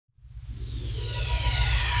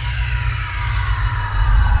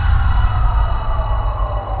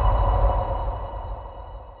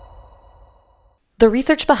The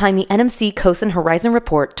research behind the NMC CoSN Horizon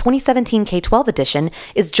Report 2017 K-12 edition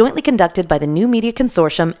is jointly conducted by the new Media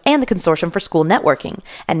Consortium and the Consortium for School Networking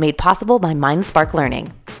and made possible by mindSpark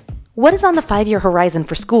Learning. What is on the 5-year horizon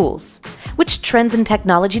for schools? Which trends and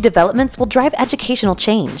technology developments will drive educational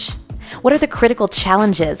change? What are the critical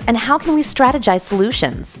challenges and how can we strategize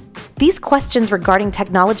solutions? These questions regarding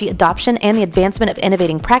technology adoption and the advancement of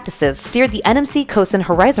innovating practices steered the NMC CoSN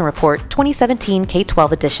Horizon Report 2017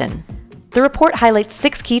 K-12 edition. The report highlights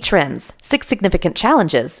 6 key trends, 6 significant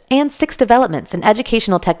challenges, and 6 developments in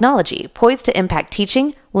educational technology poised to impact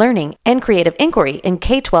teaching, learning, and creative inquiry in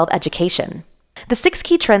K-12 education. The 6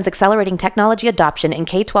 key trends accelerating technology adoption in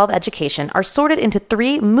K-12 education are sorted into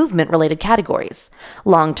 3 movement-related categories: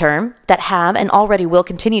 long-term, that have and already will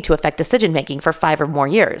continue to affect decision-making for 5 or more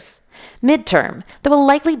years; mid-term, that will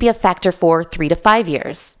likely be a factor for 3 to 5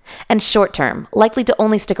 years; and short-term, likely to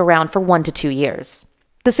only stick around for 1 to 2 years.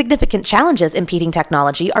 The significant challenges impeding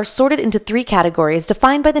technology are sorted into 3 categories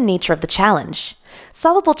defined by the nature of the challenge.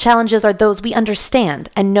 Solvable challenges are those we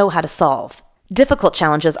understand and know how to solve. Difficult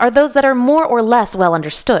challenges are those that are more or less well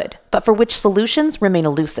understood, but for which solutions remain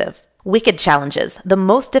elusive. Wicked challenges, the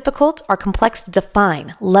most difficult, are complex to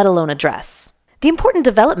define, let alone address. The important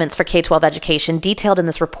developments for K-12 education detailed in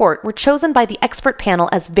this report were chosen by the expert panel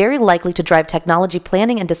as very likely to drive technology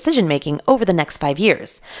planning and decision-making over the next 5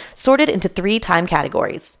 years, sorted into 3 time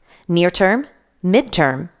categories: near-term,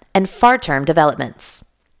 mid-term, and far-term developments.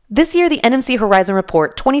 This year, the NMC Horizon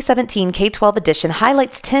Report 2017 K-12 edition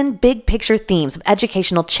highlights 10 big-picture themes of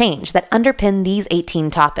educational change that underpin these 18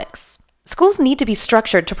 topics. Schools need to be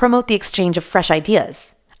structured to promote the exchange of fresh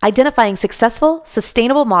ideas. Identifying successful,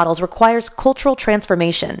 sustainable models requires cultural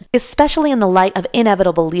transformation, especially in the light of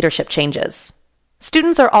inevitable leadership changes.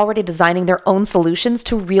 Students are already designing their own solutions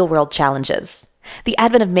to real-world challenges. The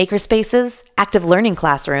advent of makerspaces, active learning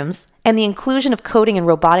classrooms, and the inclusion of coding and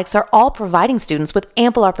robotics are all providing students with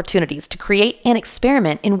ample opportunities to create and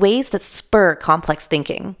experiment in ways that spur complex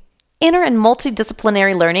thinking. Inter- and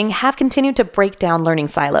multidisciplinary learning have continued to break down learning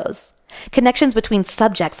silos. Connections between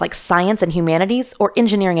subjects like science and humanities or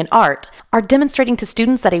engineering and art are demonstrating to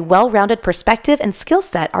students that a well-rounded perspective and skill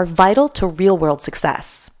set are vital to real-world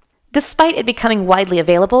success. Despite it becoming widely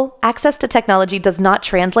available, access to technology does not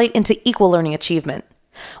translate into equal learning achievement.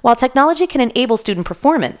 While technology can enable student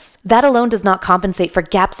performance, that alone does not compensate for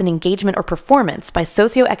gaps in engagement or performance by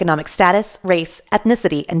socioeconomic status, race,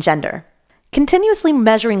 ethnicity, and gender. Continuously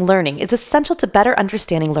measuring learning is essential to better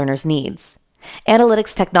understanding learners' needs.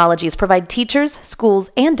 Analytics technologies provide teachers,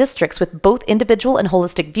 schools, and districts with both individual and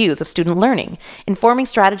holistic views of student learning, informing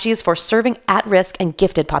strategies for serving at-risk and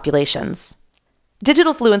gifted populations.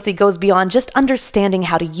 Digital fluency goes beyond just understanding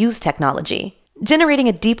how to use technology. Generating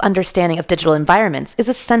a deep understanding of digital environments is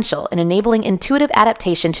essential in enabling intuitive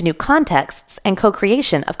adaptation to new contexts and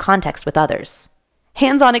co-creation of context with others.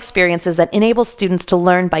 Hands-on experiences that enable students to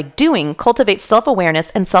learn by doing cultivate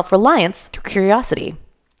self-awareness and self-reliance through curiosity.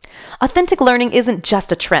 Authentic learning isn't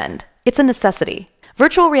just a trend, it's a necessity.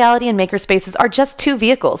 Virtual reality and makerspaces are just 2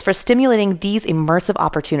 vehicles for stimulating these immersive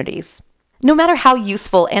opportunities. No matter how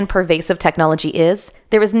useful and pervasive technology is,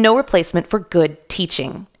 there is no replacement for good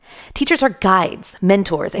teaching. Teachers are guides,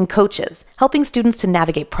 mentors, and coaches, helping students to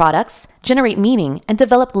navigate products, generate meaning, and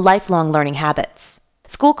develop lifelong learning habits.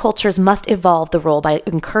 School cultures must evolve the role by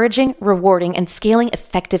encouraging, rewarding, and scaling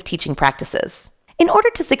effective teaching practices. In order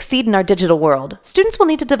to succeed in our digital world, students will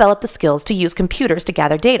need to develop the skills to use computers to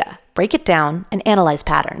gather data, break it down, and analyze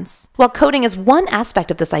patterns. While coding is one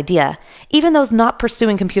aspect of this idea, even those not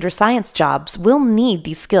pursuing computer science jobs will need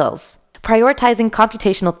these skills. Prioritizing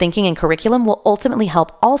computational thinking in curriculum will ultimately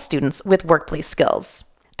help all students with workplace skills.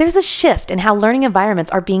 There's a shift in how learning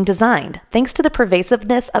environments are being designed, thanks to the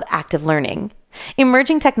pervasiveness of active learning.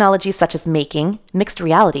 Emerging technologies such as making, mixed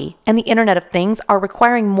reality, and the Internet of Things are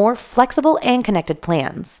requiring more flexible and connected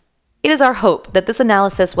plans. It is our hope that this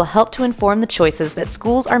analysis will help to inform the choices that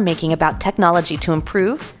schools are making about technology to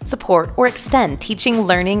improve, support, or extend teaching,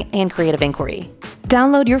 learning, and creative inquiry.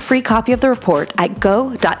 Download your free copy of the report at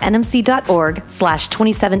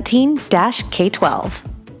go.nmc.org/2017-K12.